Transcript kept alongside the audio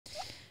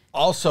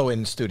Also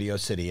in Studio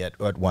City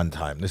at one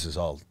time, this is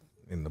all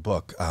in the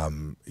book,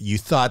 you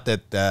thought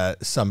that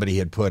somebody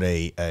had put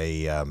a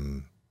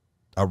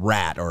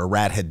rat, or a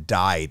rat had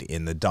died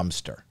in the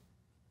dumpster.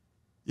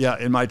 Yeah,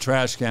 in my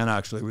trash can,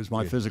 actually. It was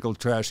my physical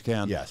trash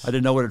can. Yes. I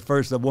didn't know it at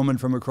first. The woman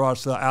from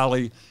across the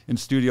alley in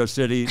Studio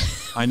City,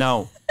 I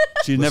know.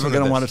 She's never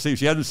going to want to see me.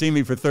 She hasn't seen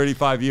me for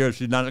 35 years.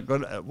 She's not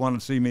going to want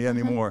to see me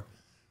anymore.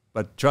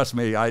 But trust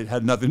me, I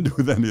had nothing to do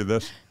with any of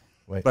this.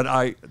 Wait.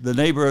 But the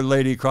neighbor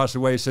lady across the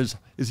way says,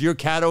 "Is your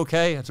cat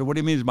okay?" I said, "What do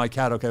you mean is my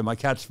cat okay? My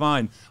cat's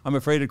fine. I'm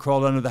afraid it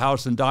crawled under the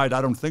house and died."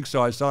 "I don't think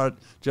so. I saw it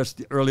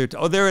just earlier."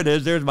 "Oh, there it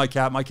is. There's my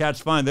cat. My cat's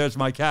fine. There's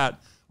my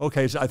cat."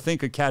 "Okay, so I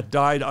think a cat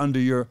died under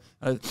your..."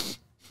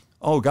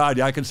 "Oh, God,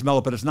 yeah, I can smell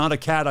it, but it's not a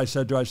cat," I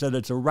said to her. I said,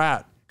 "It's a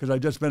rat," because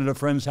I'd just been at a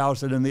friend's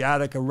house and in the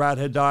attic a rat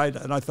had died,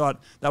 and I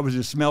thought that was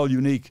a smell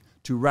unique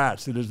to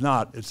rats. It is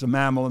not. It's a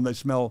mammal, and they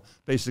smell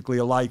basically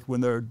alike when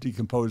they're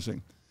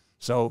decomposing.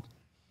 So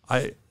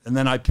and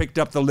then I picked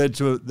up the lid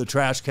to the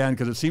trash can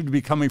because it seemed to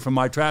be coming from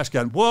my trash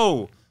can.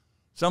 Whoa!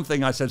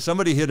 Something, I said,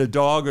 somebody hit a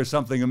dog or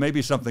something, or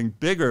maybe something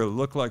bigger. It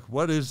looked like,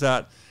 what is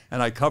that?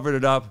 And I covered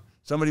it up.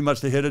 Somebody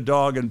must have hit a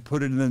dog and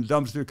put it in the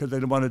dumpster because they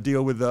didn't want to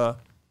deal with the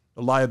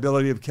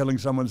liability of killing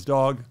someone's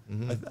dog.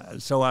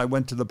 So I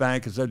went to the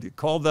bank and said,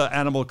 "Call the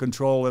animal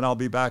control and I'll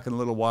be back in a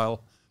little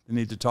while. They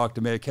need to talk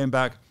to me." I came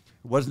back.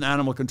 It wasn't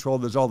animal control.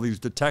 There's all these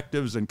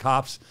detectives and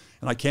cops,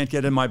 and I can't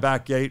get in my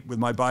back gate with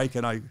my bike,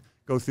 and I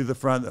go through the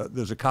front.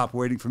 There's a cop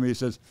waiting for me. He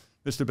says,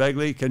 "Mr.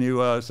 Begley, can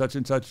you such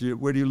and such,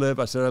 where do you live?"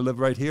 I said, "I live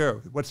right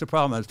here." "What's the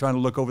problem?" I was trying to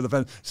look over the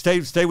fence.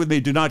 Stay with me.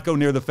 Do not go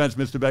near the fence,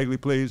 Mr.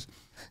 Begley, please."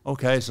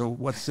 "Okay, so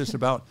what's this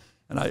about?"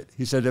 And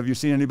he said, "Have you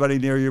seen anybody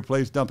near your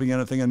place dumping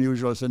anything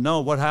unusual?" I said,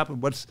 "No, what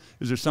happened?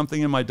 Is there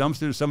something in my dumpster?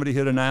 Did somebody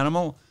hit an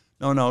animal?"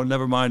 No,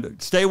 never mind.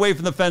 "Stay away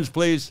from the fence,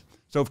 please."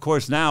 So, of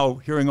course, now,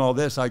 hearing all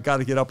this, I got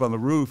to get up on the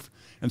roof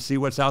and see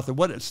what's out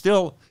there.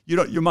 Still,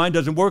 your mind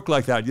doesn't work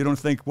like that. You don't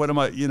think, what am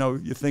I,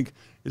 you think,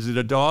 is it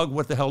a dog?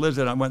 What the hell is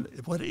it? I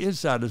went, what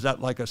is that? Is that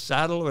like a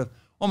saddle?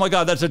 Oh, my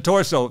God, that's a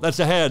torso. That's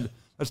a head.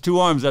 That's 2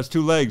 arms. That's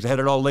 2 legs. I had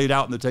it all laid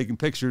out, and they're taking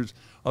pictures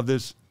of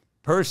this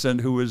person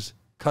who was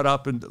cut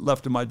up and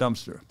left in my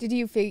dumpster. Did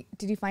you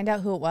find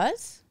out who it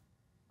was?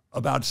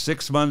 About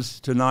 6 months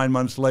to 9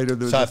 months later,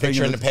 there was saw a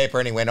picture in the paper,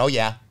 and he went, "Oh,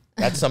 yeah.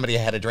 That's somebody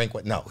I had a drink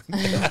with." No.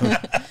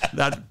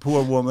 That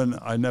poor woman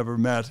I never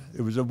met.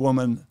 It was a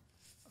woman,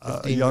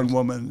 a young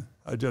woman.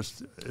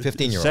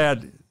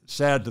 15-year-old.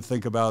 Sad to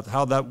think about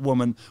how that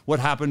woman, what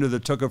happened to her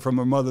that took her from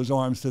her mother's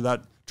arms to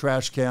that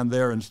trash can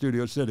there in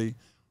Studio City.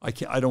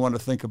 I don't want to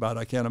think about it.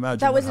 I can't imagine.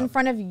 That was in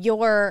front of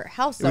your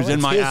house, though. It was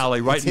in my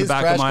alley, right in the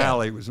back of my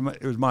alley. It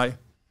was my...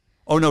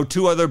 Oh, no,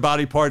 2 other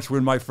body parts were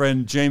in my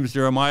friend James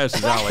Jeremiah's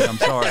alley. I'm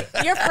sorry.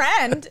 Your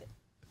friend?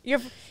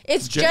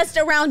 It's just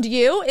around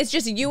you? It's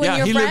just you and your friends?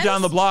 Yeah, he lived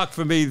down the block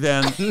from me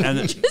then.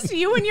 And just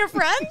you and your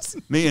friends?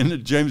 Me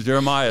and James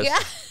Jeremiah. Yeah.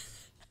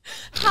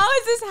 How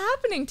is this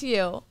happening to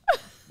you?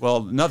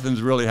 Well,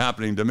 nothing's really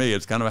happening to me.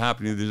 It's kind of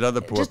happening to these other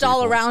poor people. Just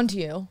all around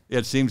you.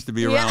 It seems to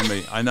be around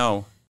me. I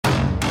know.